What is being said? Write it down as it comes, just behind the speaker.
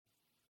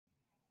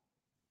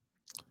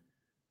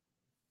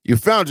You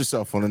found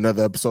yourself on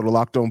another episode of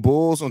Locked On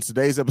Bulls. On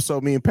today's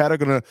episode, me and Pat are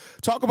going to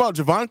talk about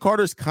Jevon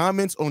Carter's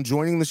comments on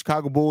joining the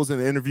Chicago Bulls in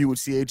an interview with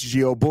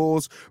CHGO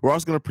Bulls. We're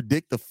also going to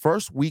predict the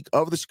first week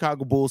of the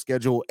Chicago Bulls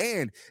schedule.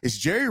 And is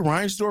Jerry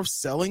Reinsdorf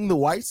selling the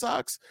White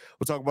Sox?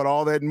 We'll talk about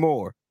all that and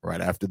more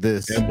right after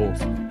this.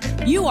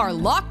 You are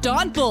Locked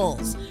On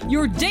Bulls,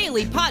 your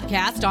daily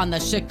podcast on the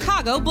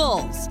Chicago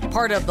Bulls.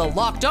 Part of the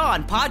Locked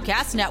On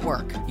Podcast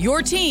Network,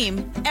 your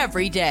team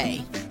every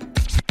day.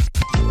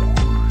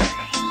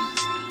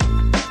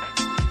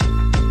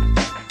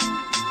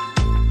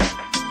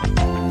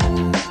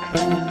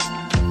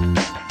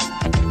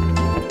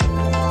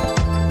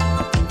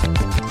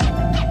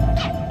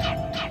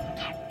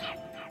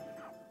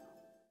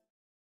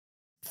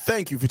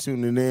 Thank you for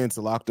tuning in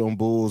to Locked On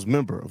Bulls,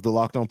 member of the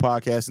Locked On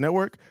Podcast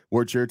Network.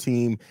 We're your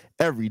team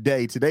every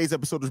day. Today's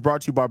episode is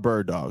brought to you by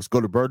Bird Dogs.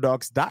 Go to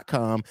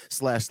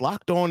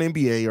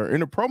birddogs.com/LockedOnNBA or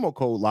enter promo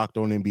code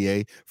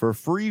LockedOnNBA for a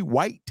free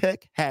white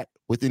tech hat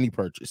with any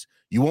purchase.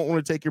 You won't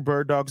want to take your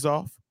Bird Dogs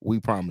off?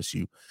 We promise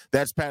you.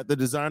 That's Pat, the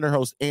designer,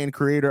 host, and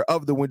creator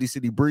of the Windy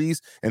City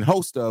Breeze and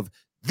host of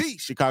the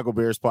Chicago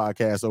Bears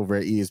podcast over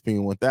at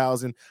ESPN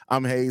 1000.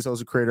 I'm Hayes,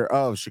 host and creator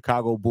of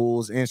Chicago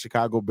Bulls and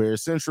Chicago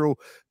Bears Central.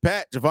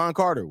 Pat, Jevon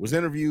Carter was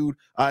interviewed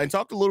and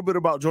talked a little bit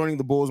about joining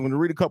the Bulls. I'm going to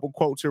read a couple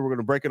quotes here. We're going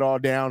to break it all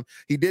down.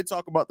 He did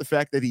talk about the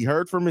fact that he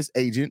heard from his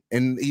agent,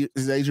 and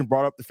his agent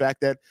brought up the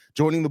fact that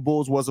joining the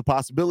Bulls was a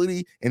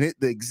possibility. And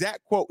the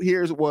exact quote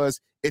here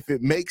was, "If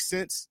it makes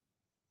sense,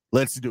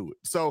 let's do it."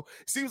 So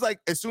it seems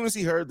like as soon as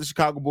he heard the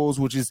Chicago Bulls,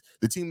 which is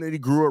the team that he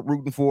grew up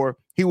rooting for,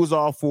 he was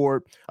all for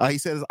it. He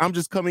says, "I'm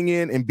just coming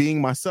in and being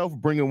myself,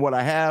 bringing what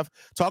I have,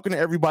 talking to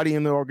everybody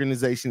in the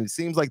organization. It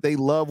seems like they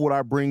love what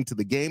I bring to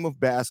the game of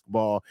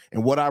basketball,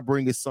 and what I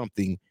bring is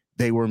something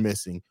they were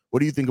missing."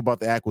 What do you think about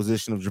the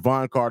acquisition of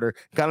Jevon Carter,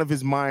 kind of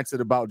his mindset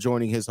about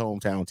joining his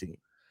hometown team?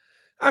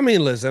 I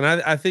mean, listen,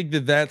 I think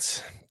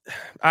that's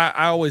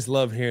I always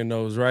love hearing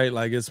those, right?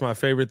 Like, it's my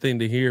favorite thing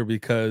to hear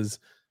because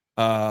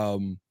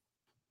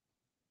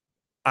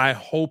I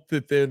hope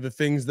that they're the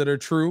things that are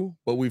true,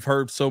 but we've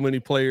heard so many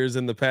players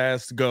in the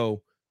past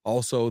go,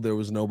 also, there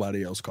was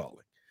nobody else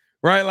calling,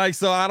 right? Like,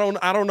 so I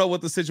don't know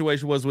what the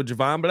situation was with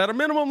Jevon, but at a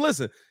minimum,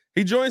 listen,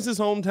 he joins his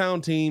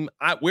hometown team.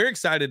 We're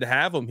excited to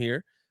have him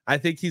here. I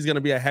think he's going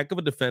to be a heck of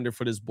a defender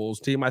for this Bulls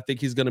team. I think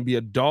he's going to be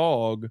a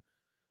dog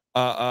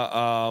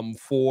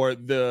for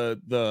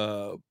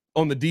the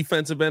on the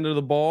defensive end of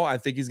the ball. I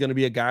think he's going to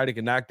be a guy that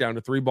can knock down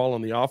the three ball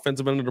on the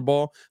offensive end of the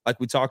ball, like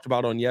we talked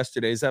about on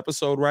yesterday's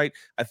episode, right?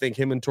 I think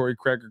him and Torrey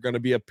Craig are going to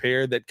be a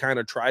pair that kind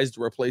of tries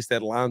to replace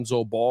that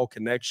Lonzo Ball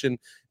connection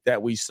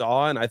that we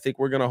saw, and I think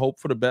we're going to hope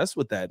for the best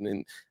with that.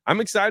 And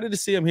I'm excited to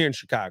see him here in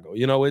Chicago.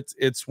 You know,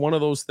 it's one of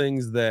those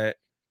things that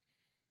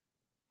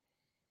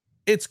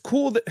it's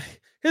cool that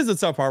here's the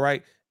tough part,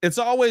 right? It's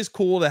always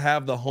cool to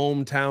have the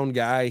hometown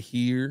guy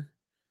here.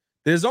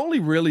 There's only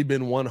really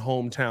been one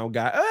hometown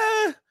guy,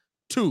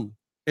 two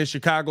in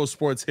Chicago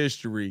sports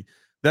history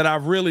that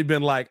I've really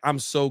been like, I'm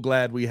so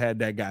glad we had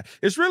that guy.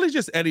 It's really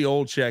just Eddie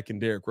Olczyk and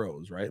Derrick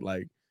Rose, right?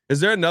 Like, is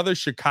there another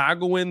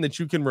Chicagoan that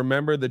you can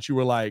remember that you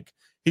were like,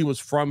 he was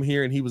from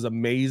here and he was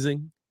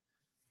amazing?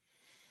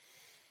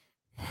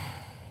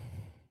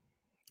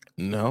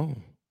 No,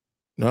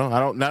 I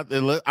don't.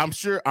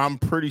 I'm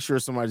pretty sure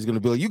somebody's going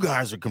to be like, you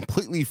guys are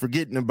completely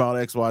forgetting about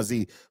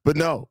XYZ, but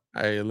no.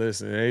 Hey,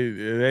 listen,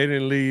 they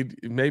didn't lead.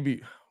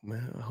 Maybe,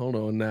 man, hold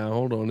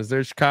on. Is there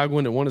a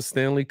Chicagoan that won a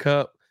Stanley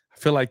Cup? I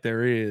feel like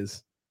there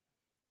is.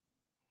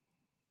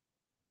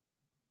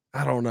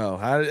 I don't know.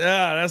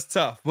 That's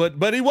tough.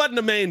 But he wasn't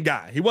the main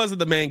guy. He wasn't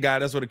the main guy.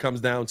 That's what it comes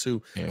down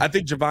to. Yeah. I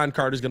think Jevon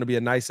Carter is going to be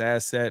a nice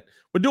asset.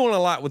 We're doing a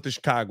lot with the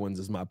Chicagoans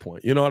is my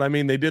point. You know what I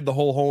mean? They did the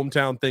whole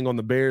hometown thing on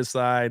the Bears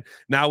side.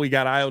 Now we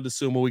got Ayo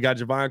Dosunmu. We got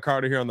Jevon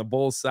Carter here on the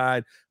Bulls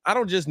side. I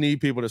don't just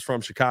need people that's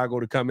from Chicago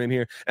to come in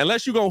here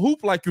unless you're going to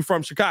hoop like you're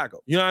from Chicago.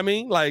 You know what I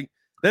mean? Like,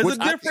 there's a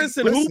difference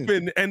in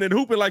hooping and then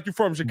hooping like you're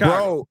from Chicago.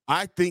 Bro,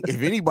 I think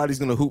if anybody's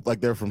going to hoop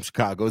like they're from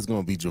Chicago, it's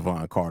going to be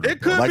Jevon Carter.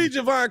 It could be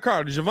Jevon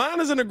Carter. Jevon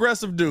is an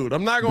aggressive dude.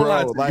 I'm not going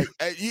to lie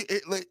to you.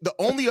 The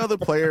only other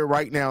player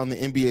right now in the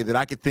NBA that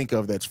I could think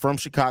of that's from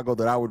Chicago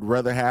that I would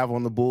rather have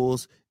on the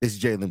Bulls is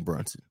Jalen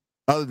Brunson.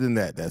 Other than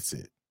that, that's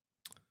it.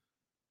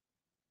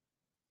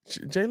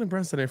 Jalen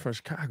Brunson ain't from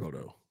Chicago,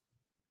 though.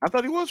 I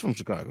thought he was from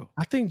Chicago.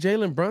 I think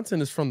Jalen Brunson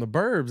is from the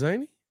burbs,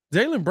 ain't he?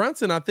 Jalen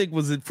Brunson, I think,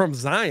 was from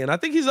Zion. I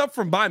think he's up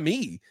from by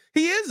me.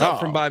 He is up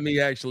from by me,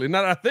 actually.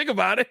 Now that I think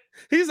about it,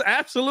 he's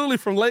absolutely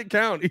from Lake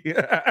County.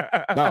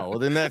 No, well,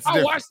 then that's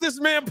I watched this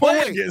man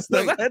play against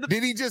us.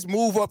 Did he just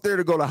move up there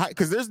to go to high?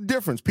 Because there's a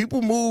difference.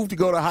 People move to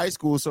go to high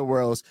school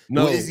somewhere else.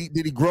 No.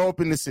 Did he grow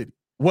up in the city?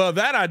 Well,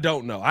 that I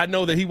don't know. I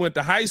know that he went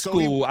to high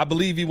school. I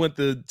believe he went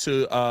to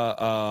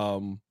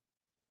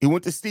he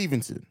went to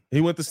Stevenson.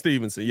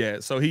 Yeah.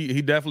 So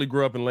he definitely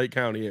grew up in Lake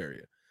County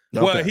area.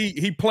 Okay. Well,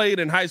 he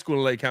played in high school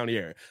in Lake County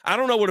area. I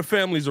don't know where the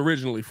family's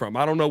originally from.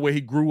 I don't know where he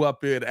grew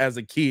up in as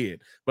a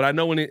kid, but I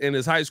know in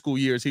his high school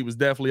years, he was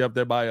definitely up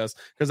there by us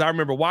because I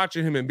remember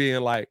watching him and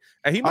being like,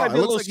 and he might be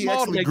a little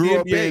small to make the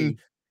NBA.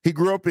 He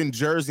grew up in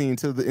Jersey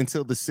until the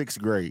 6th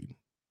grade.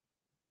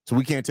 So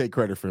we can't take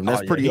credit for him.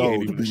 That's pretty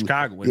old. Even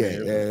Chicago.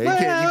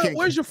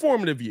 Where's your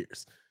formative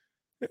years?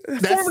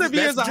 Formative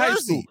years of high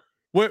school.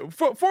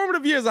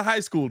 Formative years of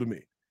high school to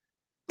me.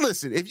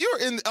 Listen, if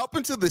you're up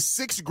until the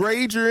 6th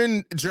grade, you're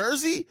in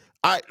Jersey.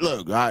 I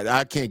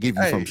can't give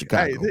you from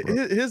Chicago.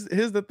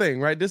 Here's the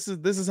thing, right? This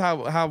is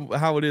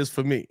how it is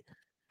for me.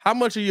 How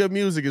much of your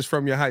music is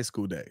from your high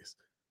school days?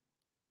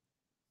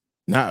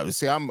 Nah,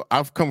 see,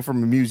 I've come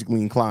from a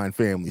musically inclined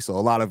family, so a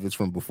lot of it's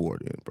from before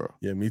then, bro.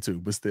 Yeah, me too,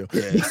 but still.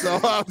 Yeah, so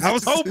I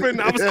was hoping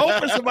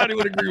somebody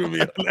would agree with me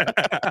on that.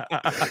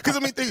 Because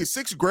think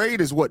 6th grade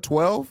is what,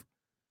 12?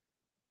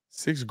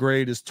 6th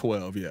grade is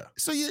 12, yeah.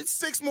 So you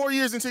 6 more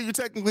years until you're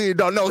technically an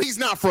adult. No, he's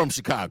not from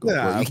Chicago.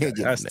 Nah, you can't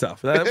get that's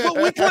tough. But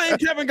we playing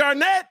Kevin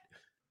Garnett.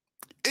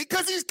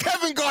 Because he's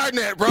Kevin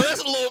Garnett, bro.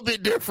 That's a little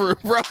bit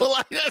different, bro.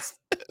 Like that's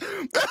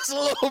a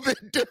little bit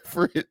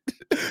different.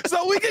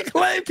 So we can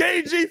claim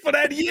KG for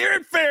that year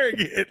in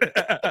Farragut.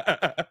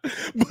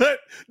 But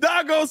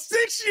doggone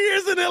 6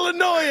 years in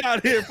Illinois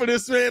out here for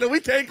this man, and we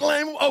can't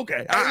claim him.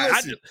 Okay.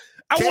 I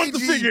wanted to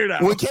figure it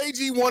out. When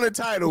KG won a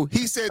title,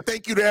 he said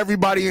thank you to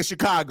everybody in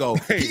Chicago.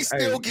 He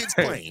still gets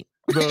claimed.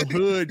 The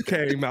hood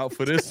came out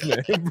for this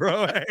man,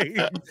 bro.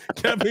 Hey,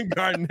 Kevin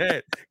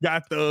Garnett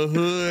got the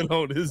hood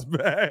on his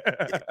back.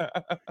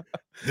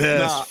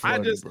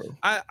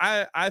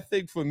 I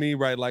think for me,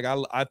 right, like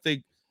I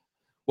think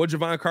what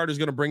Jevon Carter is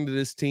going to bring to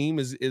this team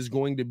is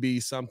going to be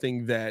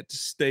something that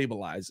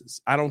stabilizes.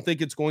 I don't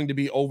think it's going to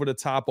be over the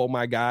top. Oh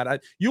my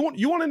God. You want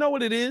to know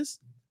what it is?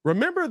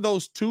 Remember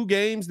those 2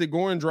 games that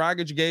Goran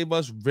Dragic gave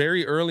us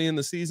very early in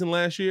the season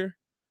last year?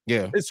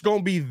 Yeah. It's going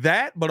to be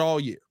that, but all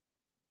year.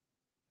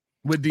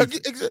 With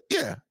defense.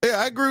 Yeah,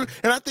 I agree.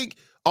 And I think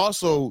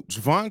also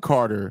Jevon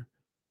Carter,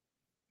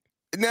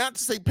 not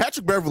to say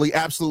Patrick Beverley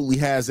absolutely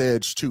has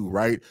edge too,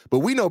 right? But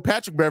we know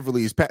Patrick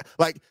Beverley is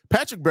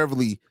Patrick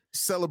Beverley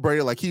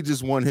celebrated like he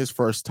just won his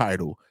first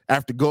title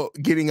after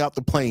getting out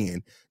the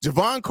play-in.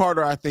 Jevon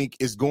Carter, I think,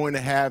 is going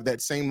to have that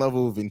same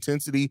level of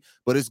intensity,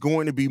 but it's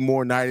going to be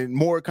more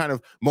kind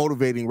of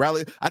motivating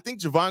rally. I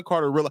think Jevon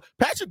Carter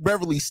Patrick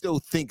Beverley still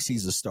thinks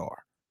he's a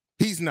star.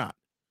 He's not.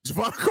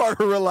 Jevon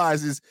Carter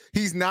realizes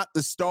he's not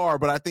the star,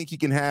 but I think he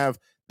can have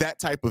that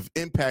type of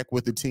impact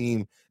with the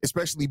team,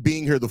 especially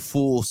being here the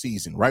full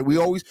season, right? You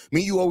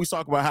always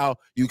talk about how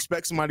you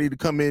expect somebody to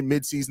come in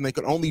mid-season. They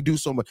could only do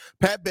so much.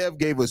 Pat Bev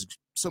gave us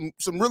some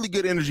really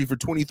good energy for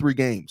 23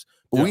 games,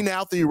 but we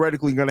now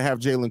theoretically going to have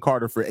Jalen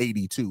Carter for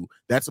 82.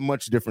 That's a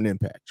much different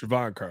impact.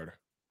 Jevon Carter.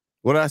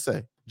 What did I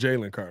say?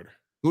 Jalen Carter.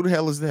 Who the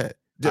hell is that?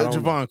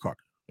 Jevon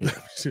Carter.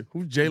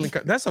 Who's Jalen?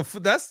 That's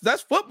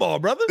football,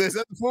 brother. Is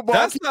that football?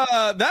 That's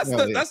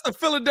the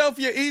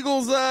Philadelphia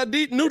Eagles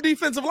new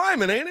defensive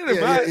lineman, ain't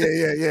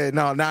it? Yeah.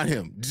 No, not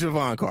him.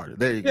 Jevon Carter.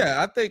 There you go.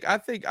 Yeah, I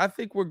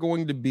think we're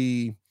going to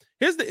be.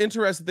 Here's the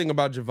interesting thing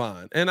about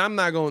Jevon, and I'm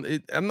not going to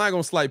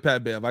slight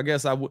Pat Bev. I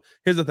guess I would.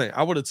 Here's the thing: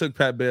 I would have took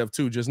Pat Bev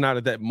too, just not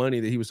at that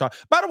money that he was talking.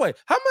 By the way,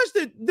 how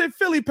much did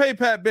Philly pay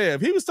Pat Bev?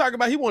 He was talking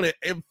about he wanted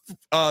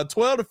 12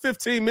 to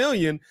 15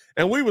 million,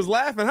 and we was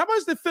laughing. How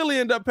much did Philly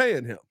end up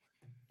paying him?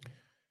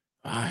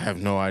 I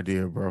have no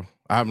idea, bro.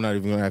 I'm not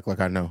even gonna act like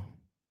I know.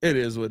 It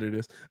is what it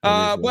is.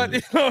 But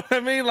you know what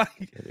I mean? Like,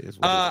 it is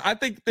I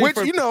think.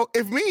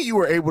 If me and you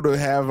were able to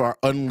have our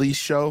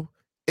Unleashed show,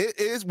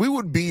 we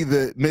would be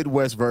the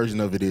Midwest version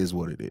of It Is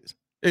What It Is.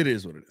 It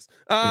is what it is.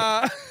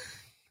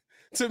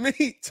 To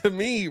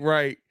me,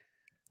 right?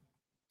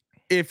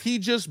 If he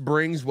just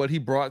brings what he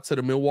brought to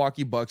the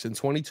Milwaukee Bucks in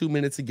 22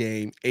 minutes a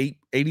game,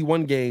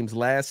 81 games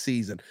last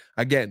season,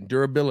 again,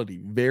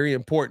 durability, very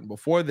important.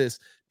 Before this,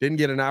 didn't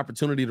get an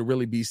opportunity to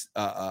really be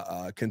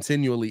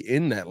continually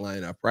in that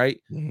lineup, right?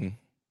 Mm-hmm.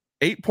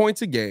 8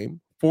 points a game,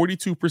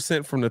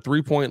 42% from the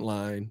 3-point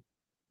line,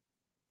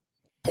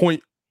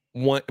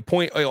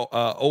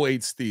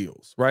 0.08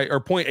 steals, right?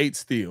 Or 0.8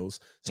 steals.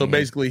 So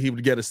basically he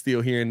would get a steal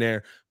here and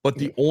there. But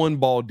the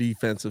on-ball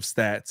defensive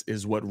stats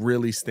is what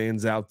really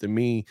stands out to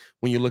me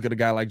when you look at a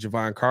guy like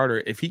Jevon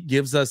Carter. If he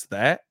gives us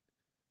that,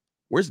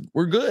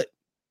 we're good.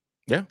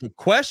 Yeah. The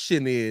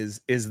question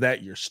is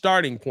that your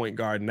starting point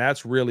guard? And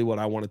that's really what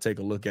I want to take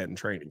a look at in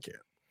training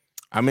camp.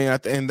 I mean, I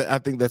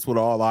think that's what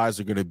all eyes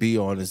are going to be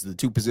on is the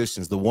 2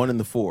 positions, the 1 and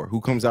the 4.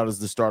 Who comes out as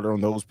the starter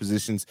on those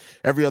positions?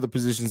 Every other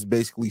position is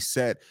basically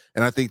set,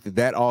 and I think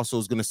that also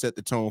is going to set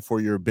the tone for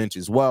your bench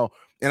as well.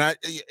 And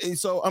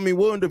so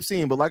we'll end up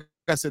seeing. But like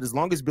I said, as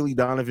long as Billy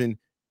Donovan,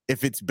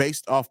 if it's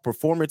based off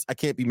performance, I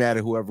can't be mad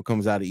at whoever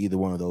comes out of either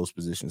one of those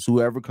positions.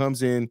 Whoever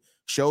comes in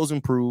shows,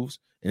 improves,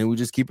 and then we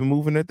just keep it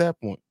moving at that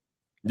point.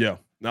 Yeah,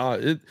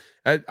 no,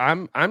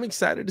 I'm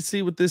excited to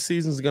see what this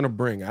season is going to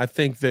bring. I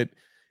think that.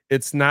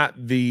 It's not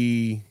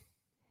we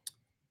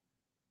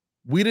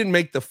didn't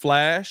make the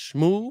flash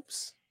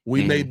moves.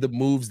 We made the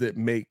moves that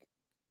make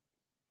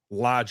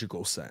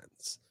logical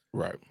sense.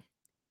 Right.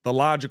 The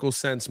logical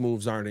sense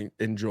moves aren't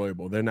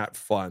enjoyable. They're not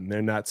fun.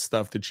 They're not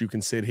stuff that you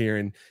can sit here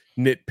and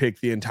nitpick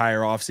the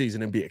entire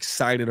offseason and be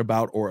excited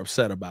about or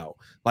upset about.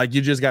 Like,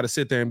 you just got to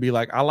sit there and be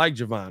like, I like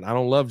Jevon. I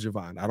don't love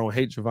Jevon. I don't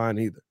hate Jevon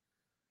either.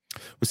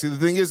 But see, the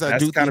thing is, I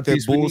That's do the kind think of that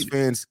piece we Bulls need.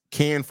 fans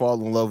can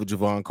fall in love with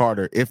Jevon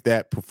Carter if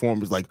that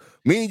performance, like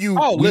me and you.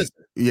 Oh, listen.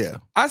 Yeah.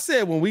 I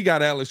said when we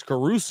got Alex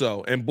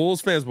Caruso and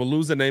Bulls fans were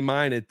losing their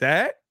mind at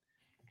that,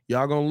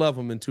 y'all gonna love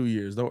him in 2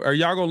 years. Or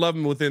y'all gonna love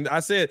him within. I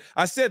said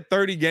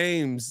 30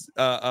 games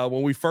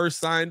when we first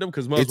signed him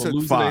because most were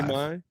losing their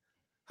mind.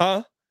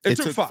 Huh? It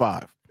took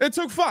five. It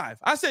took 5.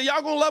 I said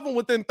y'all gonna love him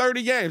within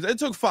 30 games. It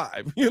took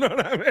 5. You know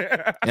what I mean?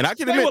 And I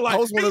can admit, I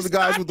was one of the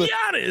guys with the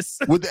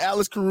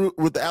Alex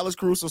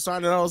Caruso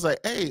signing. I was like,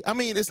 hey, I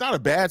mean, it's not a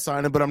bad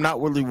signing, but I'm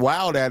not really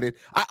wild at it.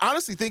 I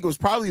honestly think it was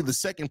probably the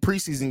second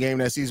preseason game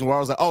that season where I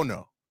was like, oh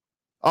no,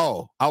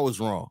 I was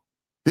wrong.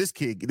 This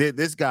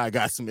guy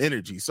got some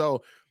energy.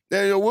 So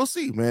we'll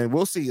see, man.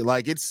 We'll see.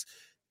 Like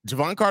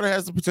Jevon Carter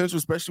has the potential,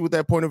 especially with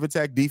that point of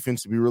attack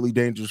defense, to be really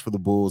dangerous for the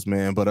Bulls,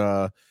 man.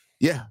 But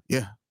yeah.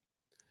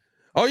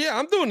 Oh yeah,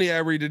 I'm doing the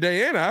ad read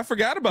today, and I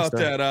forgot about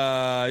that.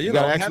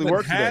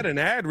 Haven't had an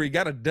ad read.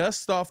 Got to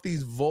dust off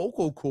these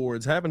vocal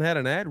cords. Haven't had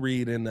an ad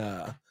read in.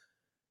 I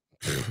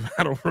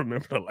don't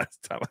remember the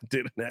last time I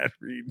did an ad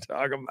read.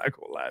 Dog, I'm not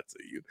gonna lie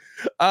to you.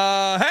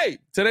 Hey,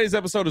 today's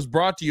episode is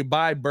brought to you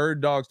by Bird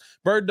Dogs.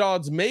 Bird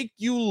Dogs make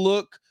you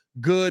look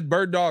good.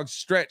 Bird Dogs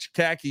stretch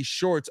khaki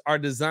shorts are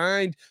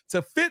designed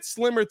to fit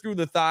slimmer through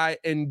the thigh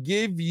and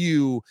give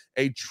you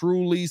a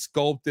truly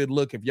sculpted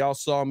look. If y'all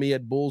saw me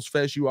at Bulls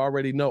Fest, you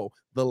already know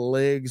the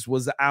legs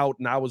was out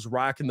and I was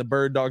rocking the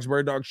Bird Dogs.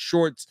 Bird Dogs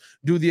shorts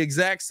do the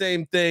exact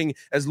same thing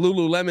as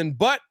Lululemon,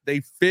 but they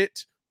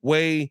fit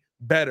way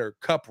better.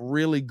 Cup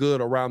really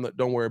good around the,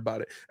 don't worry about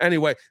it.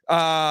 Anyway,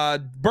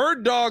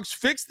 Bird Dogs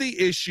fix the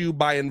issue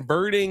by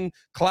inverting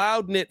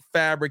cloud knit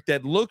fabric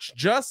that looks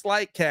just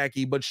like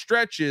khaki but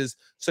stretches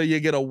so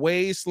you get a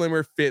way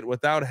slimmer fit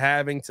without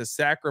having to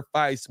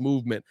sacrifice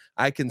movement.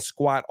 I can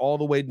squat all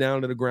the way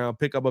down to the ground,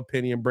 pick up a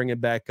penny and bring it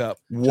back up.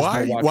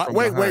 Why is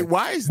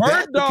that?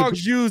 Bird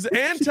Dogs use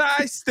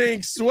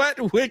anti-stink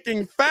sweat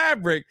wicking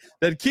fabric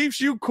that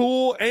keeps you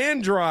cool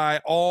and dry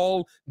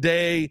all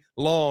day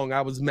long.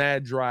 I was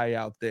mad dry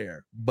out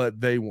there,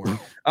 but they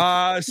weren't.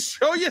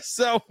 Show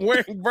yourself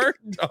wearing Bird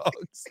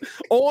Dogs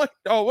on.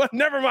 Oh, well,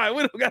 never mind.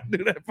 We don't got to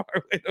do that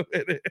part. Wait a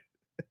minute.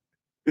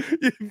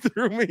 You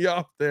threw me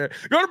off there.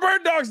 Go to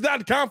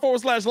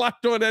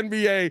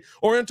birddogs.com/LockedOnNBA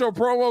or enter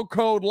promo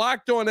code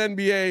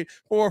LockedOnNBA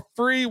for a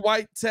free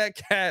white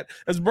tech hat.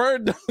 That's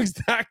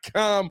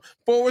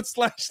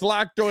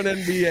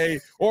birddogs.com/LockedOnNBA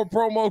or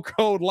promo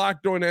code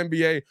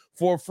LockedOnNBA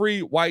for a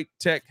free white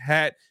tech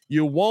hat.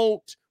 You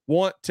won't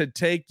want to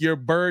take your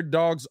Bird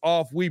Dogs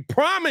off. We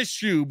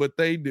promise you, but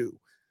they do.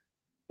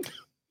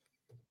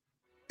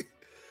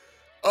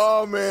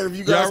 Oh man, if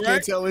you guys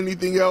can't tell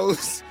anything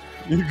else,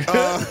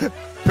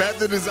 Pat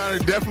the designer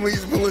definitely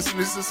has been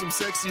listening to some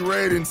Sexy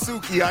Red and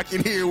Suki. I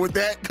can hear with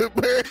that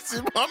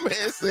comparison. My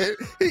man said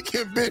he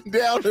can bend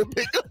down and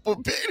pick up a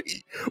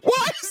penny.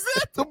 Why is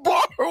that the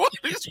bar? What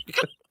is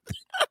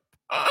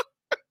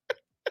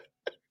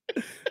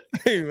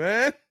Hey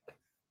man.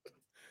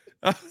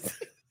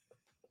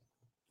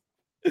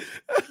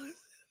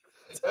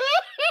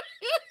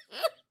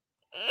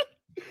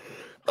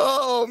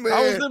 Oh man,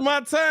 I was in my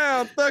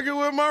town thugging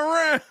with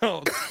my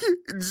rounds.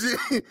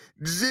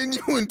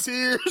 Genuine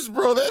tears,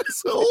 bro.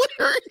 That's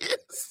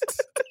hilarious.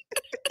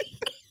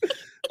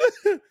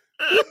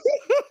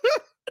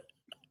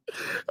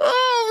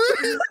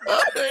 Oh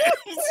man,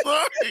 I'm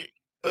sorry.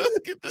 Let's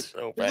get the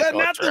show back. Is that on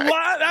not track. the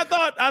line? I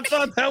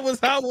thought that was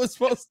how it was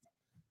supposed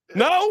to.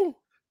 No,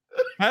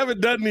 I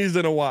haven't done these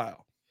in a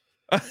while.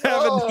 I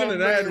haven't done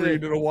an ad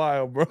read in a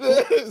while, bro.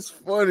 That is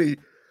funny.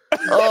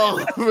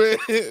 Oh man.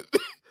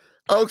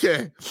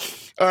 Okay.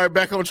 All right,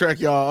 back on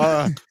track,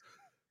 y'all.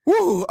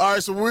 All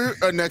right, so we're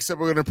next up.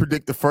 We're gonna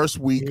predict the first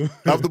week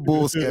of the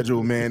Bulls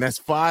schedule, man. That's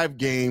 5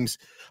 games.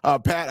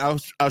 Pat, I'll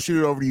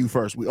shoot it over to you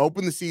first. We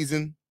open the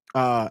season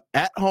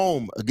at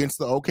home against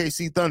the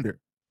OKC Thunder.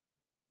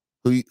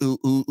 Who's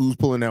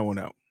pulling that one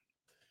out?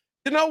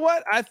 You know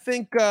what? I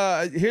think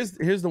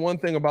here's the one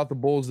thing about the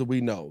Bulls that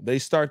we know. They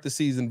start the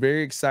season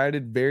very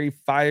excited, very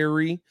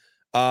fiery,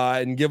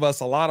 and give us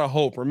a lot of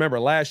hope. Remember,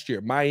 last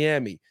year,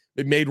 Miami,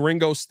 it made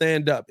Ringo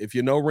stand up. If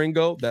you know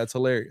Ringo, that's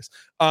hilarious.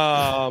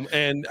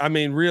 And I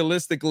mean,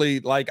 realistically,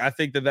 like I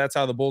think that's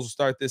how the Bulls will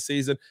start this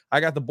season. I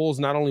got the Bulls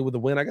not only with a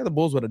win, I got the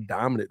Bulls with a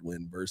dominant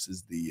win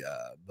versus the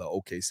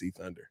OKC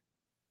Thunder.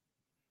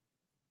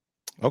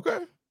 Okay.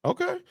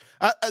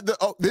 I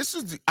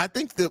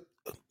think that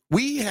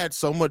we had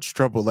so much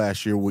trouble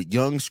last year with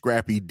young,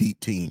 scrappy,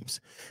 deep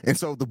teams. And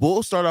so the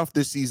Bulls start off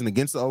this season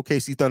against the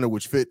OKC Thunder,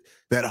 which fit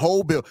that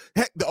whole bill.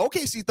 Heck, the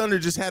OKC Thunder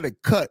just had to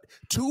cut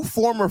 2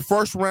 former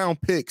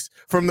first-round picks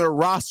from their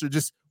roster,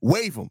 just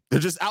waive them. They're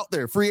just out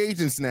there, free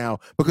agents now,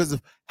 because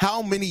of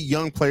how many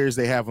young players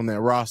they have on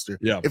that roster.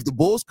 Yeah. If the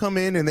Bulls come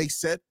in and they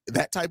set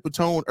that type of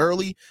tone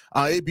early,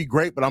 it'd be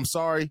great, but I'm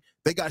sorry.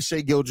 They got Shai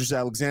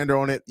Gilgeous-Alexander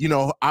on it. You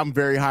know, I'm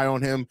very high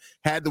on him.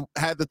 Had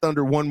the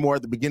Thunder won more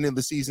at the beginning of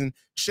the season,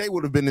 Shai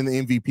would have been in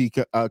the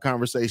MVP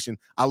conversation.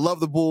 I love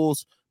the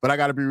Bulls, but I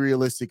got to be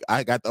realistic.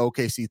 I got the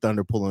OKC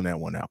Thunder pulling that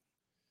one out.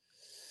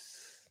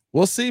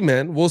 We'll see,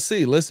 man. We'll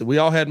see. Listen, we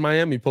all had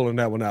Miami pulling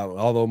that one out,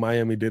 although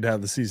Miami did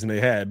have the season they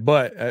had.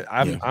 But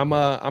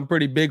I'm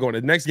pretty big on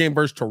it. Next game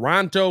versus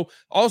Toronto,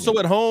 also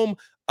at home.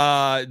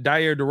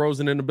 Dyer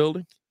DeRozan in the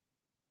building.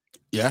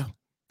 Yeah,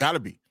 gotta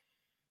be.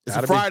 It's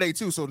a Friday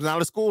too, so it's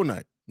not a school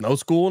night. No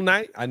school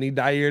night. I need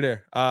Dyer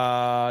there.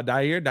 Dyer,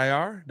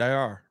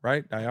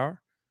 right?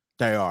 Dyer.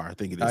 I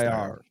think it is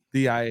Dyer.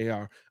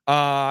 Diar.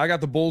 I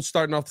got the Bulls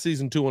starting off the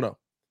season 2-0.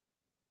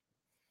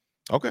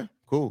 Okay.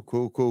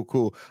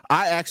 Cool.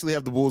 I actually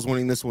have the Bulls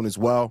winning this one as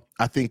well.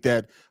 I think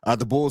that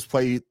the Bulls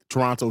played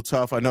Toronto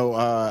tough. I know.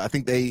 I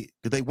think did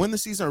they win the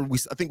season, or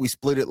I think we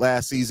split it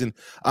last season.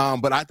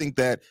 But I think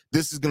that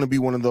this is going to be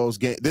one of those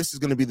games. This is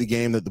going to be the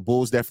game that the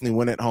Bulls definitely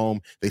win at home.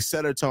 They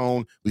set a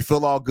tone. We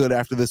feel all good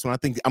after this one. I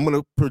think I'm going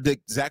to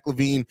predict Zach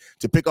LaVine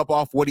to pick up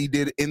off what he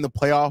did in the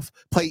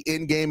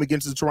play-in game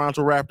against the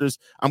Toronto Raptors.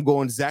 I'm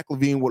going Zach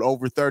LaVine with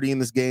over 30 in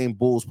this game.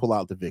 Bulls pull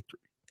out the victory.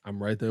 I'm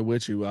right there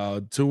with you. I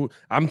got them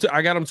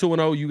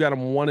 2-0. You got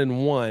them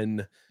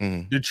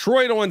 1-1.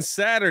 Detroit on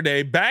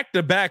Saturday, back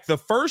to back. The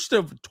first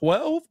of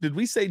 12. Did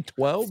we say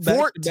 12?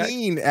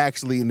 14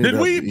 actually. Did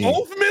we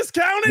both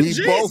miscounted?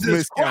 We both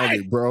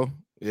miscounted, bro.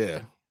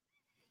 Yeah.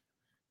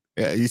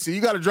 You see,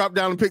 you got to drop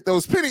down and pick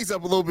those pennies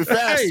up a little bit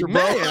faster,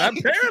 bro. Man,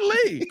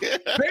 apparently,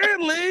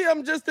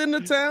 I'm just in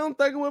the town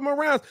thinking with my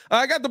rounds.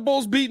 I got the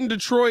Bulls beating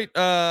Detroit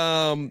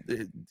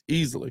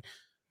easily.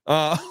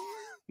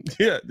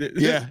 Yeah.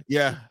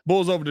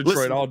 Bulls over Detroit.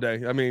 Listen, all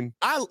day. I mean,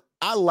 I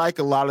like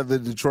a lot of the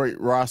Detroit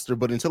roster,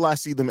 but until I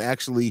see them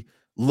actually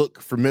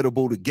look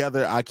formidable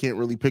together, I can't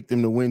really pick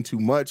them to win too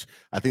much.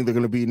 I think they're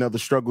going to be another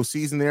struggle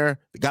season there.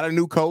 They got a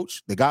new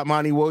coach. They got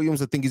Monty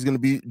Williams. I think he's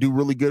going to do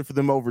really good for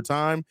them over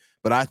time.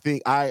 But I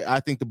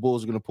think the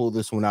Bulls are going to pull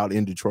this one out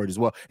in Detroit as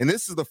well. And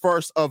this is the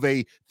first of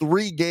a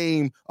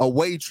 3-game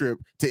away trip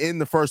to end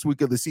the first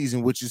week of the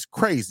season, which is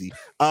crazy.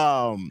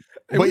 But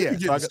yeah,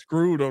 so I got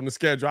screwed on the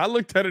schedule. I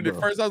looked at it at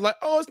first. I was like,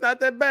 oh, it's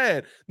not that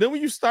bad. Then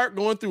when you start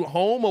going through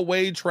home,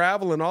 away,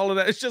 travel, and all of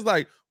that, it's just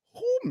like,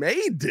 who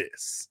made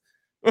this?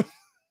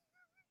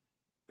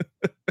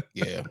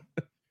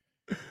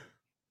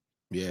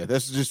 Yeah,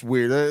 that's just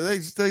weird.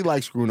 They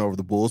like screwing over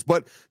the Bulls,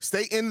 but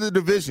stay in the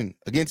division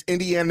against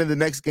Indiana the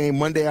next game,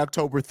 Monday,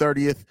 October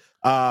 30th.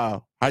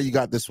 How you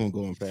got this one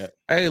going, Pat?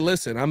 Hey,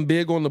 listen, I'm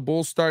big on the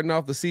Bulls starting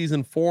off the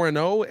season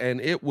 4-0, and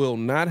it will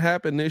not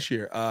happen this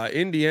year.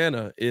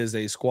 Indiana is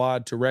a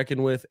squad to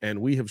reckon with, and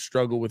we have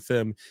struggled with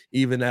them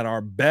even at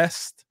our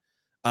best.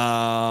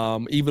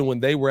 Even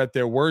when they were at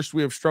their worst,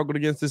 we have struggled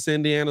against this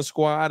Indiana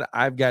squad.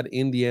 I've got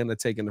Indiana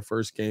taking the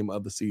first game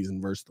of the season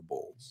versus the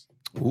Bulls.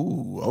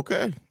 Ooh,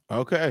 okay.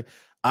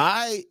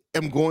 I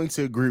am going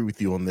to agree with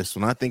you on this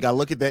one. I think I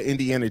look at that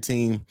Indiana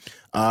team,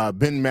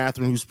 Ben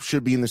Mathurin, who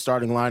should be in the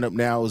starting lineup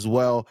now as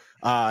well.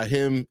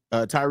 Tyrese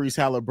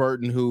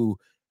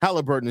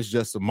Halliburton is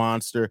just a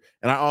monster.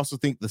 And I also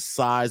think the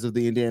size of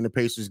the Indiana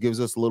Pacers gives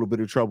us a little bit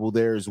of trouble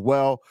there as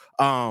well.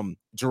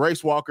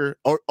 Jarace Walker,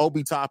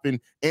 Obi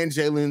Toppin, and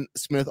Jalen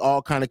Smith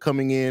all kind of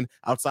coming in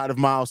outside of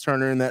Miles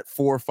Turner in that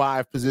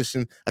 4-5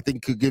 position. I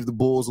think could give the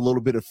Bulls a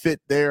little bit of fit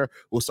there.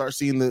 We'll start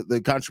seeing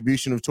the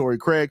contribution of Torrey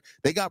Craig.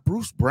 They got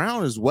Bruce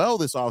Brown as well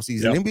this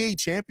offseason. Yep. NBA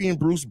champion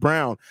Bruce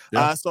Brown.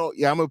 Yep. I'm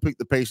going to pick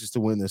the Pacers to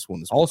win this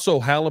one as well. Also,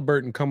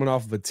 Halliburton coming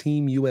off of a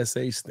Team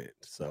USA stint.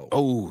 So,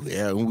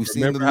 when we've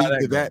seen the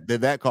league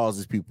that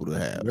causes people to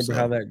have. Remember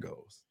how that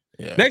goes.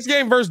 Yeah. Next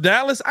game versus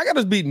Dallas. I got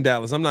us beating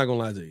Dallas. I'm not going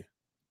to lie to you.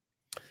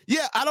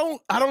 Yeah, I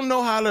don't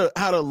know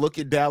how to look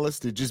at Dallas,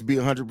 to just be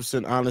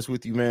 100% honest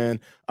with you, man.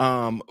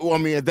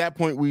 At that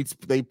point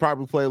they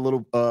probably play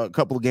a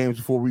couple of games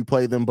before we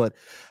play them, but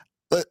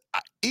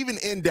even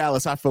in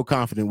Dallas, I feel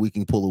confident we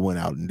can pull a win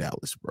out in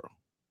Dallas, bro.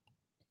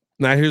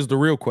 Now here's the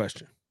real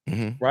question,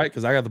 right?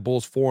 Because I got the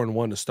Bulls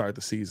 4-1 to start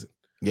the season.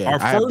 Yeah, our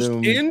first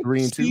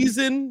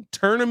in-season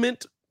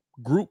tournament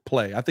group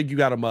play. I think you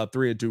got them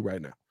 3-2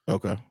 right now.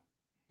 Okay.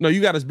 No, you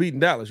got us beating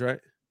Dallas,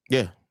 right?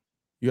 Yeah,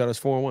 you got us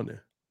 4-1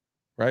 there.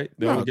 Right?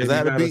 No, because I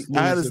had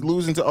us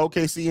losing to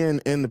OKC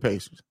and the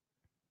Pacers.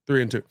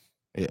 3-2.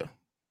 Yeah.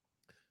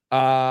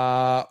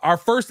 Our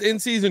first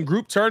in-season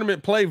group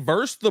tournament play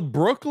versus the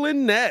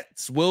Brooklyn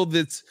Nets. Will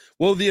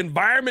the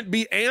environment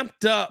be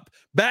amped up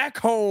back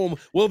home?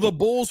 Will the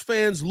Bulls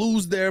fans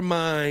lose their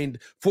mind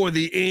for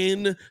the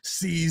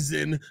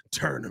in-season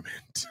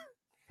tournament?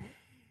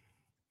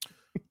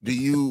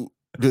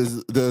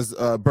 Does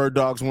Bird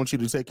Dogs want you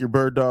to take your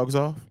Bird Dogs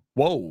off?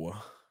 Whoa.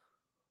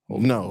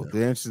 No,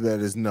 the answer to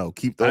that is no.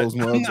 Keep those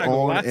mugs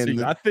on.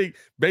 I think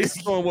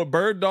based on what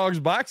Bird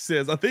Dog's box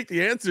says, I think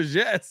the answer is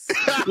yes,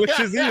 which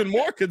is even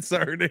more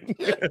concerning.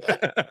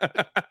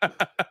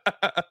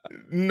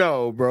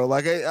 No, bro.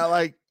 Like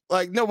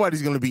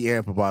nobody's gonna be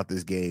amp about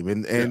this game,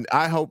 and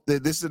I hope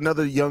that this is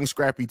another young,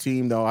 scrappy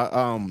team, though. I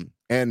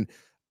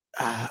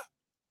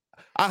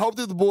I hope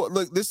that the Bulls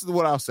look. This is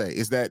what I'll say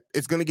is that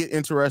it's going to get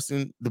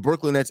interesting. The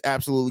Brooklyn Nets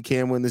absolutely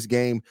can win this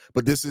game,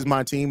 but this is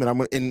my team, and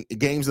I'm in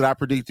games that I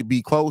predict to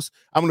be close.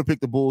 I'm going to pick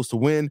the Bulls to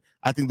win.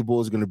 I think the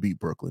Bulls are going to beat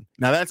Brooklyn.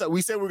 Now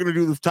we said we're going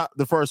to do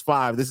the first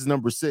 5. This is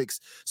number 6,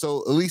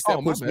 so at least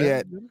that puts me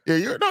at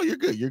you're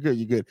good. You're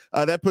good.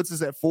 That puts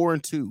us at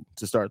 4-2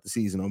 to start the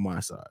season on my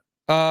side.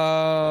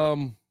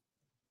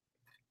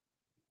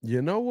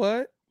 You know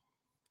what?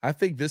 I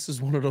think this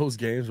is one of those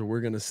games where we're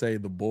going to say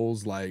the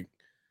Bulls like.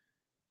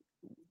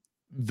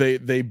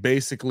 They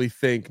basically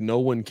think no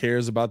one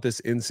cares about this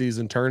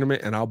in-season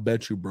tournament, and I'll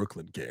bet you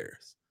Brooklyn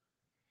cares.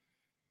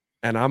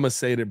 And I'm gonna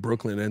say that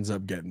Brooklyn ends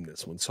up getting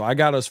this one. So I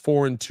got us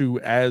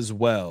 4-2 as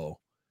well.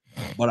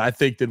 But I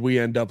think that we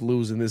end up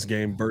losing this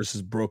game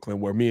versus Brooklyn,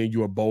 where me and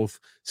you are both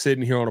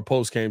sitting here on a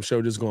post-game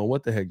show just going,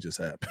 what the heck just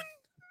happened?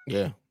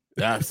 Yeah.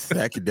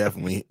 That could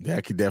definitely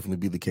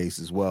be the case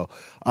as well.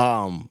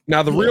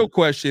 Now the real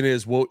question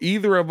is, will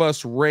either of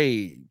us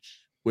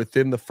rage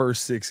within the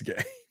first 6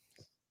 games?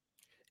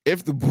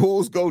 If the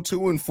Bulls go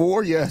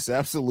 2-4, yes,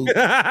 absolutely.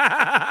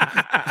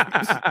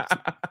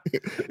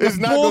 It's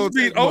not Bulls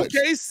beat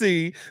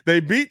OKC. They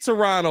beat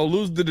Toronto,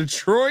 lose to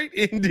Detroit,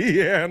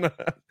 Indiana,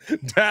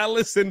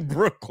 Dallas, and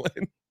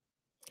Brooklyn.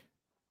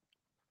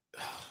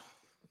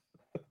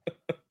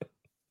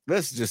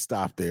 Let's just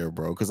stop there,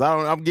 bro, because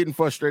I'm getting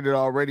frustrated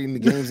already, and the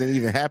games ain't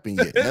even happened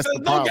yet. That's the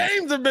no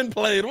games have been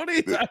played. What are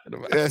you talking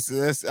about?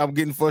 I'm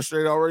getting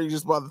frustrated already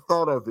just by the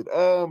thought of it.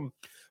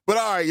 But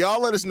all right,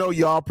 y'all let us know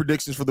y'all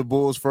predictions for the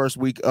Bulls first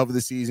week of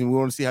the season. We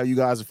want to see how you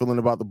guys are feeling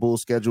about the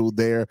Bulls schedule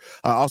there.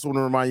 I also want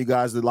to remind you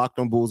guys that Locked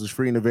on Bulls is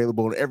free and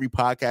available on every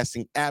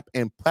podcasting app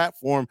and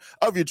platform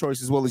of your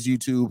choice, as well as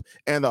YouTube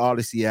and the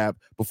Odyssey app.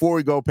 Before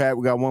we go, Pat,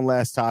 we got one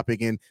last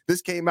topic, and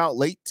this came out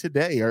late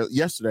today, or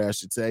yesterday, I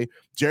should say.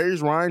 Jerry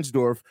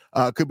Reinsdorf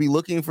could be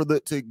looking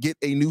to get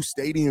a new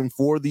stadium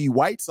for the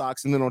White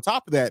Sox, and then on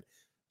top of that,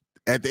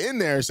 at the end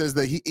there, it says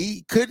that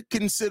he could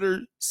consider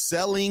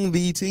selling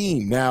the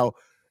team. Now,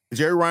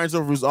 Jerry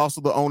Reinsdorf is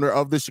also the owner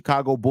of the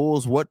Chicago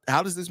Bulls.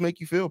 How does this make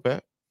you feel,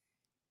 Pat?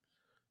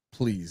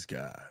 Please,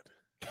 God.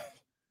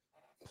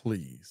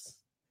 Please.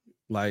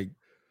 Like,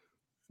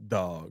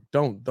 dog,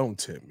 don't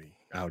tempt me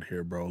out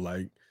here, bro.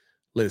 Like,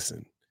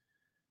 listen.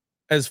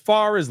 As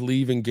far as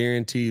leaving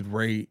guaranteed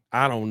rate,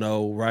 I don't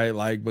know, right?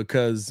 Like,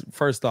 because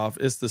first off,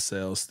 it's the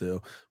sale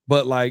still.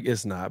 But like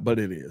it's not, but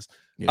it is.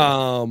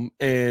 Yeah.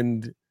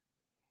 And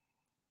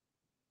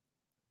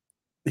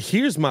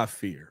here's my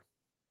fear.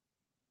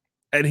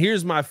 And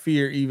here's my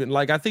fear, even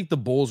like I think the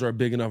Bulls are a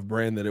big enough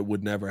brand that it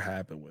would never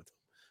happen with them.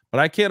 But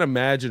I can't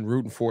imagine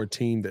rooting for a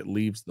team that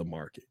leaves the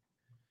market.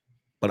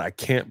 But I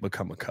can't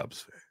become a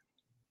Cubs fan.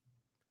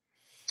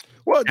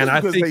 Well, and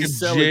I think they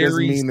sell it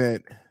doesn't mean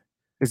that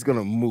it's going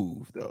to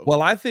move, though.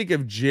 Well, I think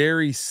if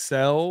Jerry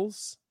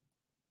sells,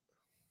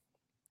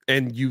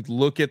 and you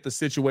look at the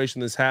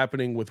situation that's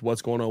happening with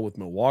what's going on with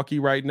Milwaukee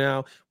right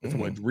now, with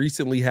what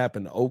recently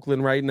happened to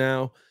Oakland right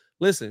now.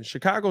 Listen,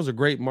 Chicago's a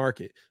great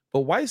market.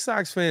 But White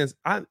Sox fans,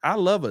 I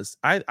love us.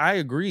 I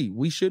agree.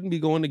 We shouldn't be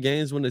going to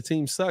games when the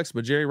team sucks,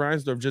 but Jerry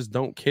Reinsdorf just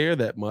don't care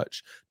that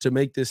much to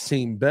make this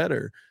team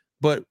better.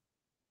 But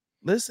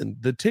listen,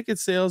 the ticket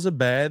sales are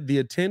bad. The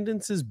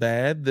attendance is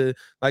bad. The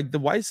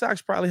White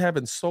Sox probably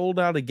haven't sold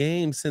out a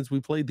game since we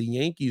played the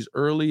Yankees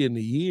early in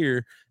the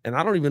year. And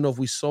I don't even know if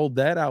we sold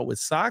that out with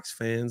Sox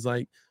fans.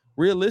 Like,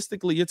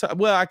 realistically,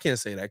 well, I can't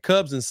say that.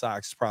 Cubs and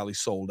Sox probably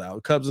sold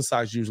out. Cubs and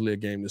Sox usually a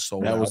game that's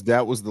sold out.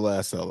 That was the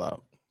last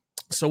sellout.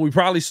 So we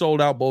probably sold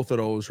out both of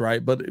those,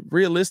 right? But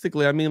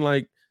realistically, I mean,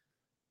 like,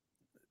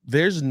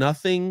 there's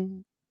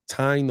nothing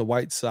tying the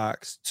White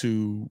Sox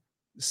to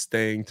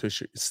staying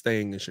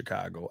in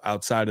Chicago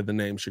outside of the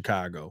name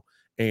Chicago.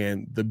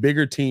 And the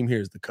bigger team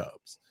here is the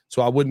Cubs.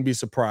 So I wouldn't be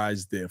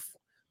surprised if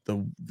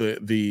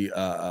the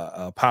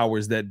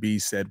powers that be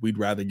said we'd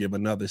rather give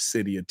another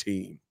city a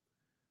team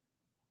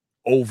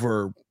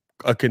over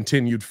a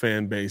continued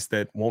fan base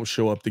that won't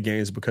show up to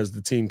games because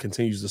the team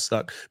continues to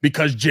suck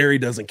because Jerry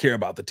doesn't care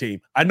about the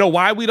team. I know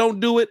why we don't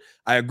do it.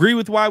 I agree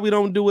with why we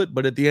don't do it.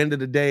 But at the end of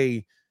the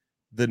day,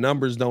 the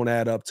numbers don't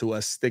add up to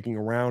us sticking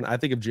around. I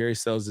think if Jerry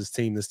sells this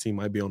team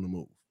might be on the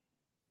move.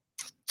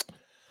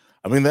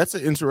 I mean, that's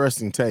an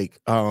interesting take.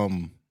 I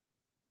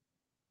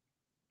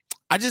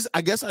guess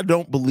I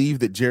don't believe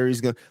that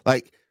Jerry's going to,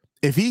 like,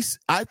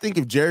 I think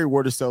if Jerry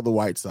were to sell the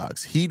White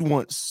Sox, he'd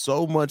want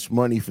so much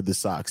money for the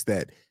Sox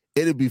that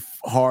it'd be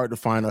hard to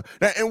find out.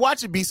 And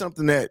watch it be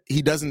something that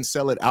he doesn't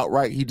sell it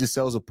outright. He just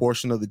sells a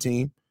portion of the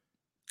team.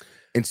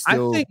 And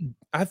still,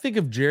 I think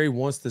if Jerry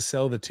wants to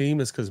sell the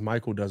team, it's because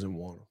Michael doesn't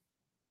want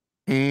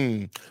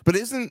him. But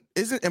isn't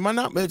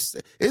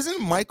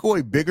Michael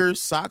a bigger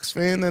Sox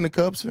fan than a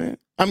Cubs fan?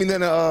 I mean,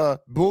 than a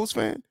Bulls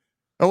fan?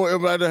 Oh,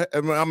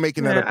 I'm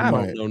making that up. I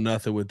don't know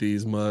nothing with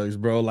these mugs,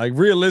 bro. Like,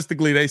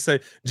 realistically, they say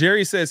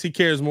Jerry says he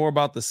cares more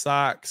about the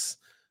Sox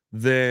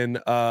than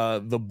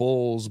the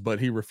Bulls, but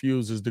he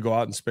refuses to go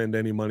out and spend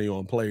any money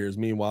on players.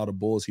 Meanwhile, the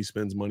Bulls, he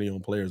spends money on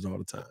players all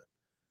the time.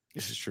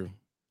 This is true.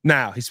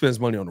 Now, he spends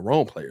money on the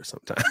wrong players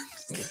sometimes.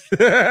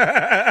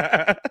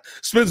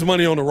 Spends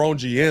money on the wrong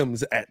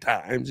GMs at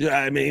times. You know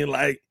what I mean?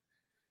 Like,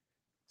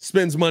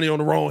 spends money on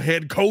the wrong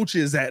head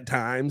coaches at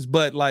times.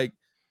 But, like,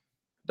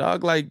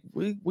 dog, like,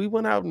 we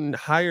went out and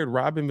hired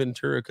Robin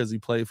Ventura because he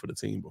played for the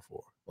team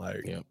before.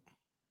 Like, yep.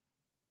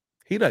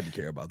 He doesn't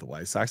care about the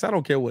White Sox. I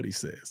don't care what he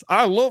says.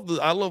 I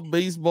love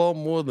baseball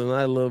more than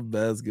I love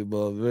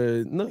basketball.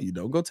 No, you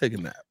don't. Go take a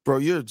nap. Bro,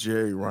 your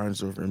Jerry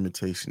Reinsdorf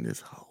imitation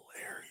is hilarious.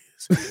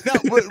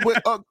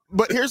 No,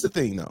 but here's the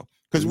thing, though.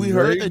 Because we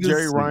heard that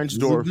Jerry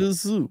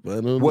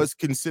Reinsdorf was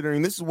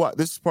considering, this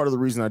is part of the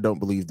reason I don't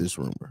believe this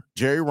rumor.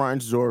 Jerry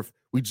Reinsdorf,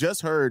 we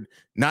just heard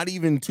not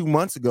even 2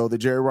 months ago that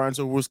Jerry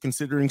Reinsdorf was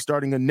considering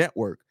starting a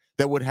network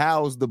that would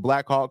house the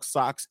Blackhawks,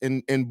 Sox,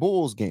 and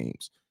Bulls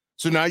games.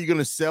 So now you're going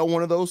to sell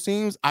one of those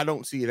teams? I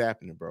don't see it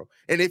happening, bro.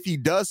 And if he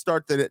does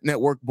start the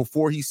network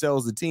before he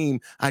sells the team,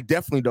 I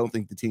definitely don't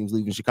think the team's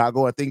leaving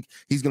Chicago. I think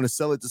he's going to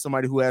sell it to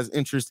somebody who has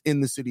interest in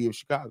the city of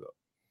Chicago.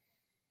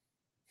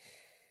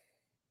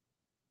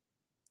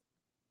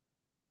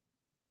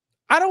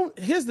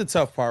 Here's the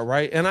tough part,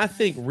 right? And I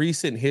think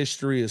recent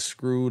history has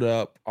screwed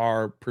up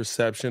our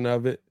perception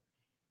of it.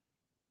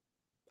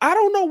 I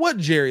don't know what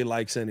Jerry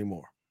likes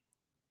anymore.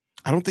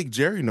 I don't think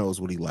Jerry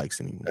knows what he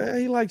likes anymore.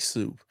 He likes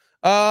soup.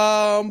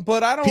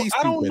 But I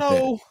don't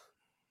know,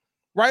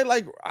 right?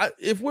 Like,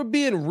 if we're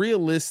being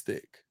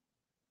realistic,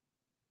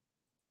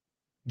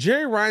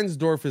 Jerry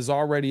Reinsdorf is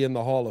already in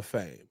the Hall of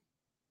Fame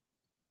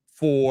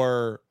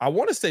I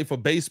want to say for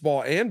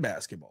baseball and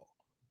basketball.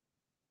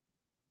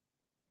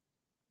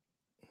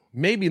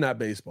 Maybe not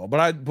baseball,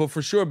 but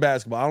for sure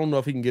basketball. I don't know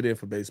if he can get in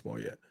for baseball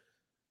yet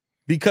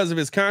because of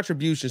his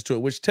contributions to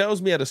it, which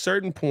tells me at a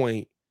certain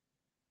point,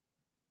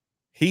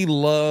 he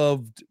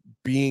loved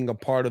being a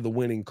part of the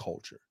winning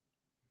culture.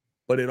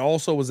 But it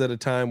also was at a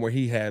time where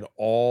he had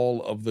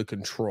all of the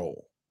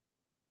control.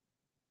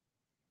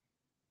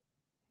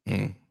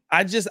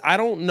 I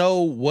don't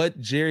know what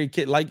Jerry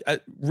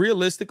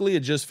realistically, it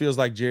just feels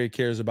like Jerry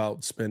cares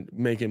about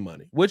making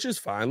money, which is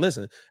fine.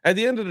 Listen, at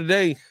the end of the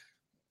day,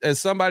 as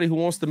somebody who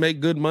wants to make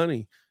good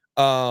money,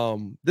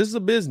 this is a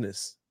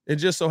business. It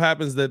just so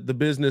happens that the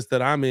business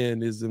that I'm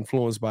in is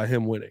influenced by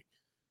him winning.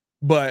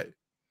 But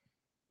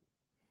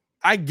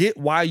I get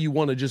why you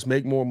want to just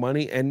make more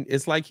money. And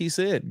it's like he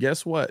said,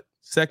 guess what?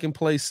 Second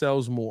place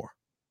sells more.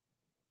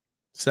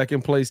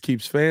 Second place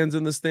keeps fans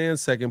in the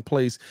stands. Second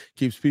place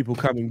keeps people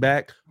coming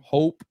back.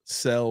 Hope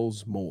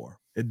sells more.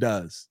 It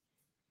does.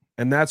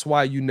 And that's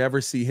why you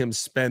never see him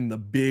spend the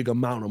big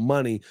amount of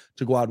money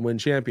to go out and win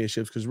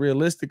championships. Because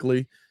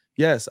realistically,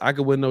 yes, I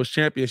could win those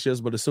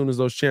championships, but as soon as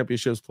those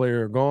championships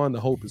players are gone,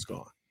 the hope is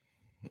gone.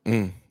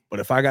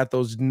 But if I got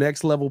those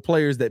next level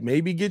players that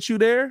maybe get you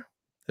there,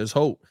 there's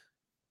hope.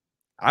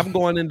 I'm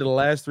going into the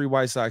last 3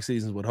 White Sox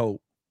seasons with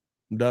hope.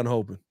 I'm done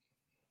hoping.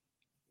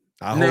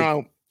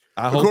 I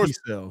hope he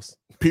sells.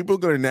 People are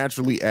going to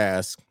naturally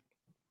ask,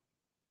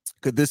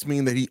 could this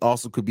mean that he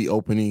also could be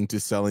opening to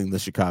selling the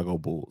Chicago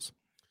Bulls?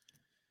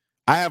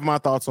 I have my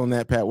thoughts on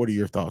that, Pat. What are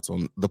your thoughts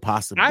on the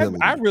possibility?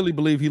 I really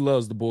believe he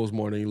loves the Bulls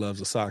more than he loves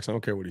the Sox. I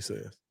don't care what he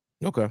says.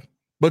 Okay.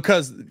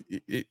 Because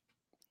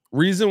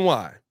reason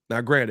why.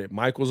 Now, granted,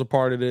 Michael's a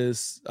part of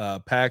this.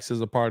 Pax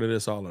is a part of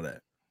this, all of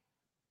that.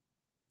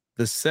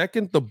 The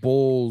second the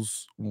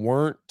Bulls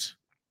weren't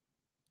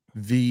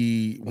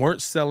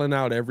selling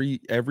out every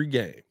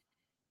game,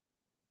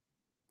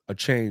 a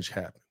change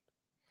happened.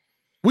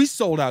 We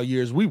sold out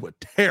years we were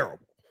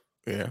terrible.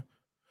 Yeah.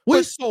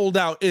 We sold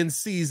out in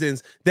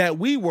seasons that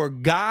we were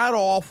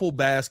god-awful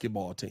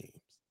basketball teams.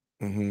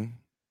 Mm-hmm.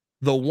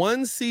 The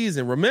one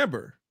season,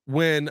 remember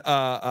when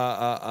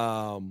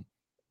what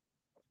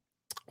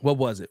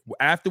was it?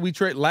 After we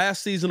trade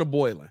last season of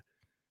Boylan,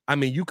 I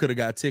mean, you could have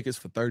got tickets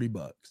for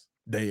 $30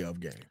 day of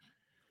game.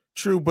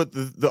 True, but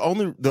the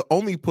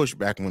only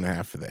pushback I'm going to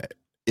have for that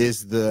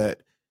is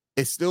that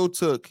it still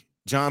took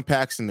John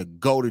Paxson to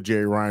go to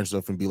Jerry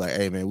Reinsdorf and be like,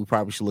 hey, man, we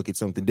probably should look at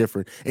something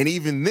different. And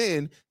even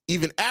then,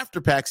 even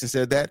after Paxson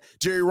said that,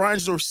 Jerry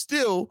Reinsdorf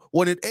still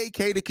wanted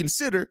AK to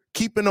consider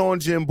keeping on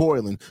Jim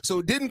Boylan. So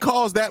it didn't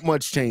cause that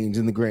much change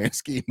in the grand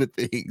scheme of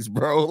things,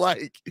 bro.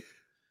 Like,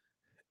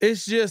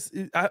 it's just,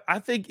 I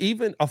think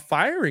even a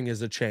firing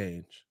is a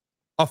change.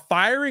 A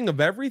firing of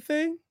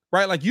everything,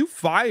 right? Like, you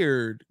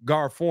fired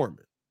Gar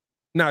Forman.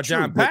 Now,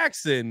 John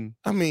Paxson,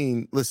 I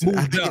mean, listen,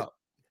 moved up.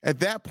 At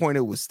that point,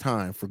 it was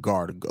time for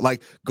Gar to go.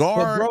 Like,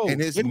 Gar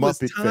and his Muppet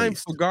face. It was time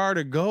for Gar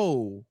to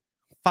go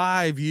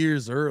 5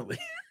 years early.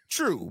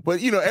 True, but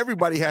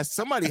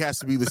somebody has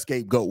to be the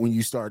scapegoat when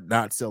you start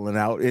not selling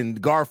out, and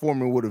Gar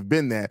Forman would have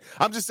been that.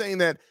 I'm just saying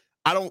that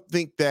I don't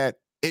think that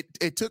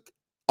it took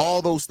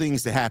all those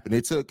things to happen.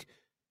 It took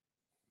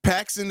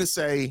Paxson to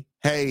say,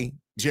 hey,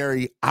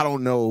 Jerry, I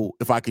don't know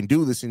if I can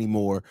do this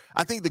anymore.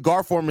 I think the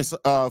Gar Forman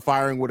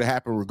firing would have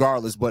happened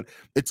regardless, but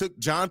it took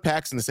John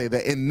Paxson to say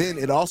that. And then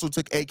it also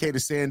took AK to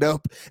stand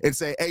up and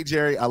say, hey,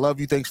 Jerry, I love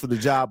you. Thanks for the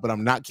job, but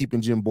I'm not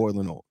keeping Jim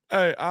Boylan on.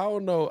 Hey, I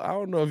don't know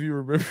if you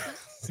remember.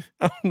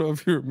 I don't know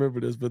if you remember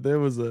this, but there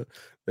was an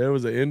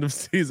end of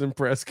season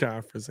press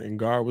conference and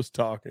Gar was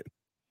talking.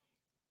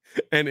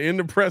 And in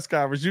the press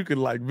conference, you could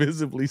like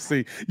visibly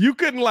see. You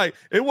couldn't like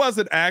it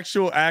wasn't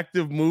actual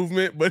active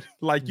movement, but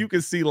like you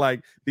could see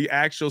like the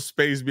actual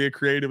space being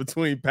created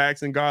between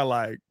Pax and Gar.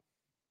 Like,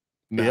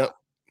 nah. Yep.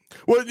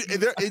 Well,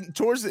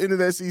 towards the end of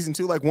that season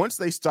too, like once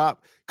they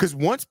stopped, because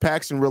once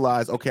Paxton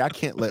realized, okay, I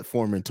can't let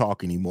Foreman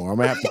talk anymore. I'm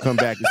gonna have to come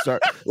back and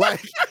start.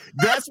 Like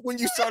that's when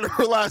you start to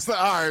realize, like,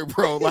 all right,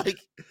 bro, like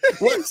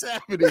what's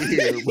happening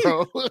here,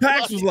 bro?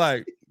 Pax was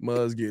like,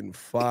 Muzz getting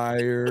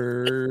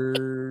fired.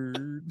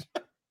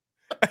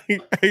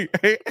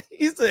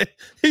 He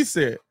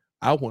said,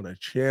 I want a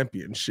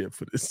championship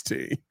for this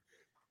team.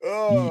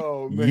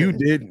 Oh man, you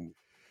didn't.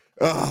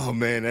 Oh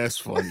man, that's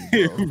funny,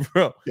 bro.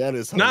 Bro. That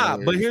is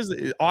hilarious.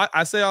 But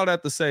I say all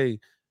that to say,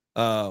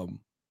 the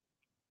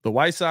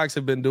White Sox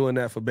have been doing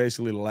that for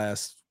basically the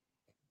last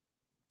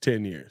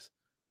 10 years.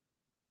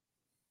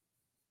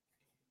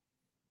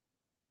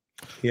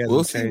 He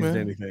hasn't changed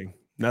anything.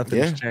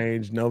 Nothing's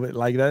changed. No,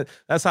 like that.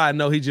 That's how I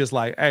know he just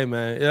like, hey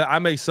man, I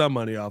make some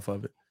money off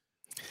of it.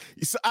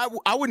 So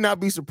I would not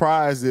be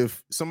surprised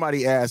if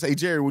somebody asked, "Hey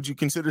Jerry, would you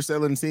consider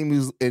selling the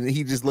team?" And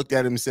he just looked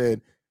at him and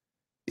said,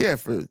 "Yeah,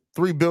 for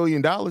 $3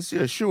 billion,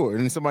 yeah, sure."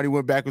 And then somebody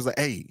went back and was like,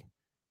 "Hey,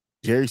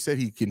 Jerry said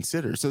he'd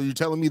consider. So you're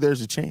telling me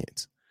there's a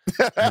chance?"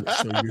 So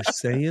you're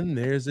saying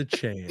there's a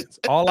chance.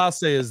 All I'll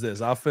say is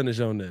this. I'll finish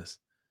on this.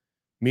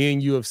 Me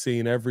and you have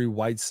seen every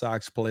White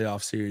Sox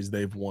playoff series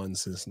they've won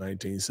since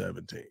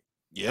 1917.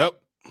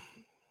 Yep.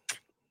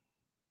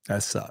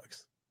 That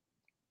sucks.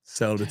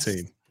 Sell the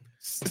team.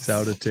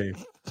 Sell the team.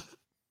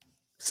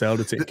 Sell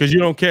the team. Because you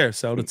don't care.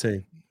 Sell the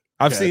team.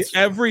 I've seen,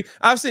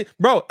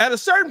 bro, at a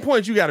certain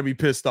point, you got to be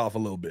pissed off a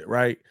little bit,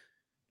 right?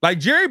 Like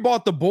Jerry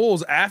bought the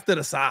Bulls after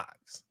the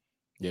Sox.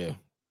 Yeah.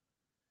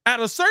 At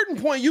a certain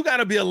point, you got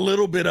to be a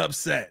little bit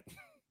upset.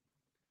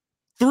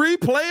 3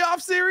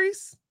 playoff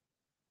series?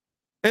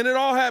 And it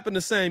all happened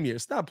the same year.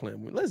 Stop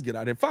playing with me. Let's get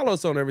out here. Follow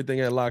us on everything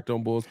at Locked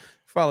On Bulls.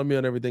 Follow me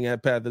on everything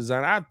at Path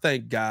Design. I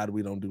thank God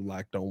we don't do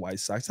Locked On White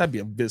Sox. I'd be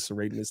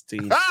eviscerating this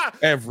team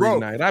every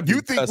night.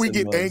 You think we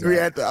get angry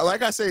at the,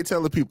 like I say,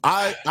 tell the people,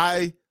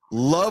 I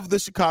love the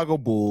Chicago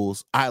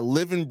Bulls. I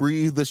live and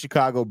breathe the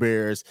Chicago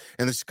Bears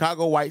and the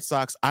Chicago White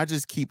Sox. I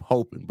just keep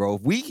hoping,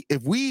 bro.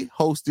 If we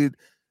hosted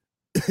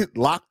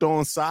Locked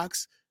On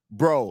Sox,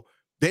 bro,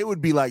 they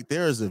would be like,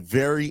 there is a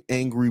very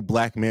angry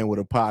black man with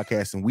a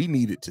podcast and we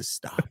need it to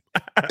stop.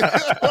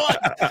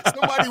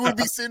 Somebody would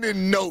be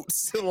sending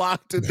notes to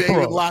Lock to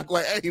David Locke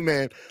like, hey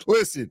man,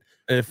 listen.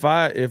 If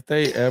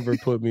they ever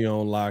put me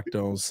on Locked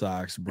On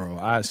Sox, bro,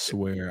 I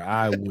swear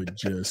I would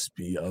just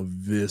be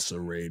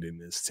eviscerating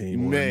this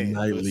team on a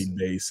nightly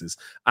basis.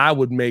 I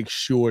would make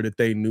sure that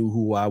they knew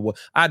who I was.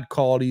 I'd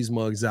call these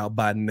mugs out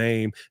by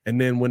name,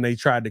 and then when they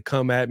tried to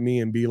come at me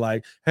and be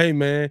like, "Hey,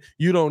 man,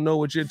 you don't know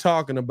what you're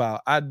talking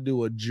about," I'd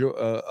do a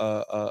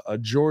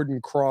Jordan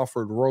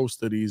Crawford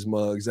roast of these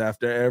mugs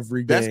after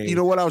every game. You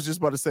know what I was just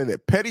about to say?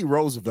 That Petty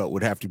Roosevelt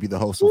would have to be the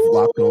host of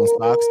Locked On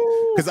Sox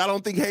because I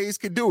don't think Hayes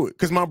could do it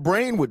because my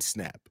brain would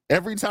snap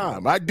every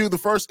time. I do the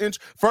first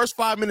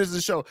 5 minutes of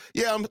the show.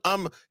 Yeah,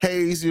 I'm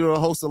Hayes,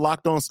 host of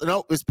Locked On.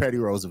 No, it's Petty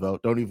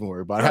Roosevelt. Don't even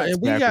worry about it.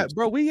 And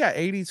we got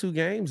 82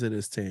 games of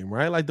this team,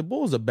 right? Like the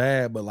Bulls are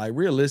bad, but like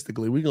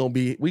realistically, we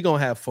gonna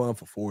have fun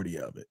for 40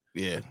 of it.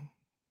 Yeah.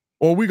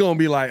 Or we gonna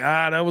be like,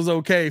 that was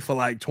okay for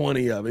like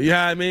 20 of it. You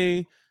know what I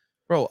mean?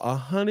 Bro,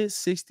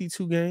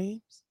 162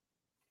 games.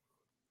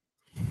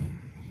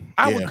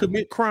 I would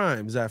commit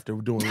crimes after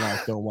doing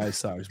Locked On White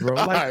Sox, bro.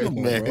 Like, come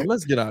on, bro.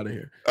 Let's get out of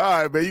here.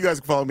 All right, man. You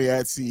guys can follow me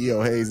at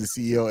CEO Hayes and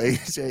CEO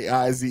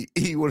HAIZE.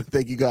 I want to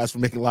thank you guys for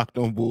making Locked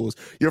On Bulls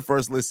your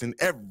first listen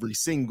every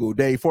single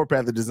day. For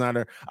Path the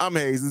Designer, I'm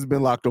Hayes. This has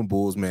been Locked On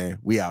Bulls, man.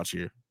 We out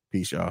here.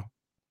 Peace, y'all.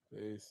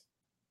 Peace.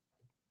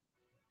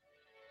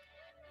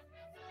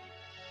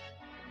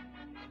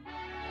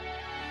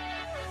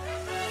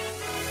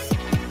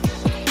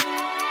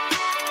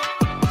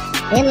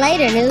 In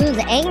later news,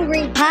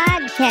 angry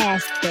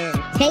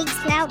podcaster takes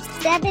out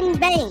 7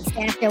 banks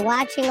after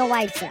watching a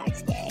White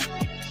Sox game.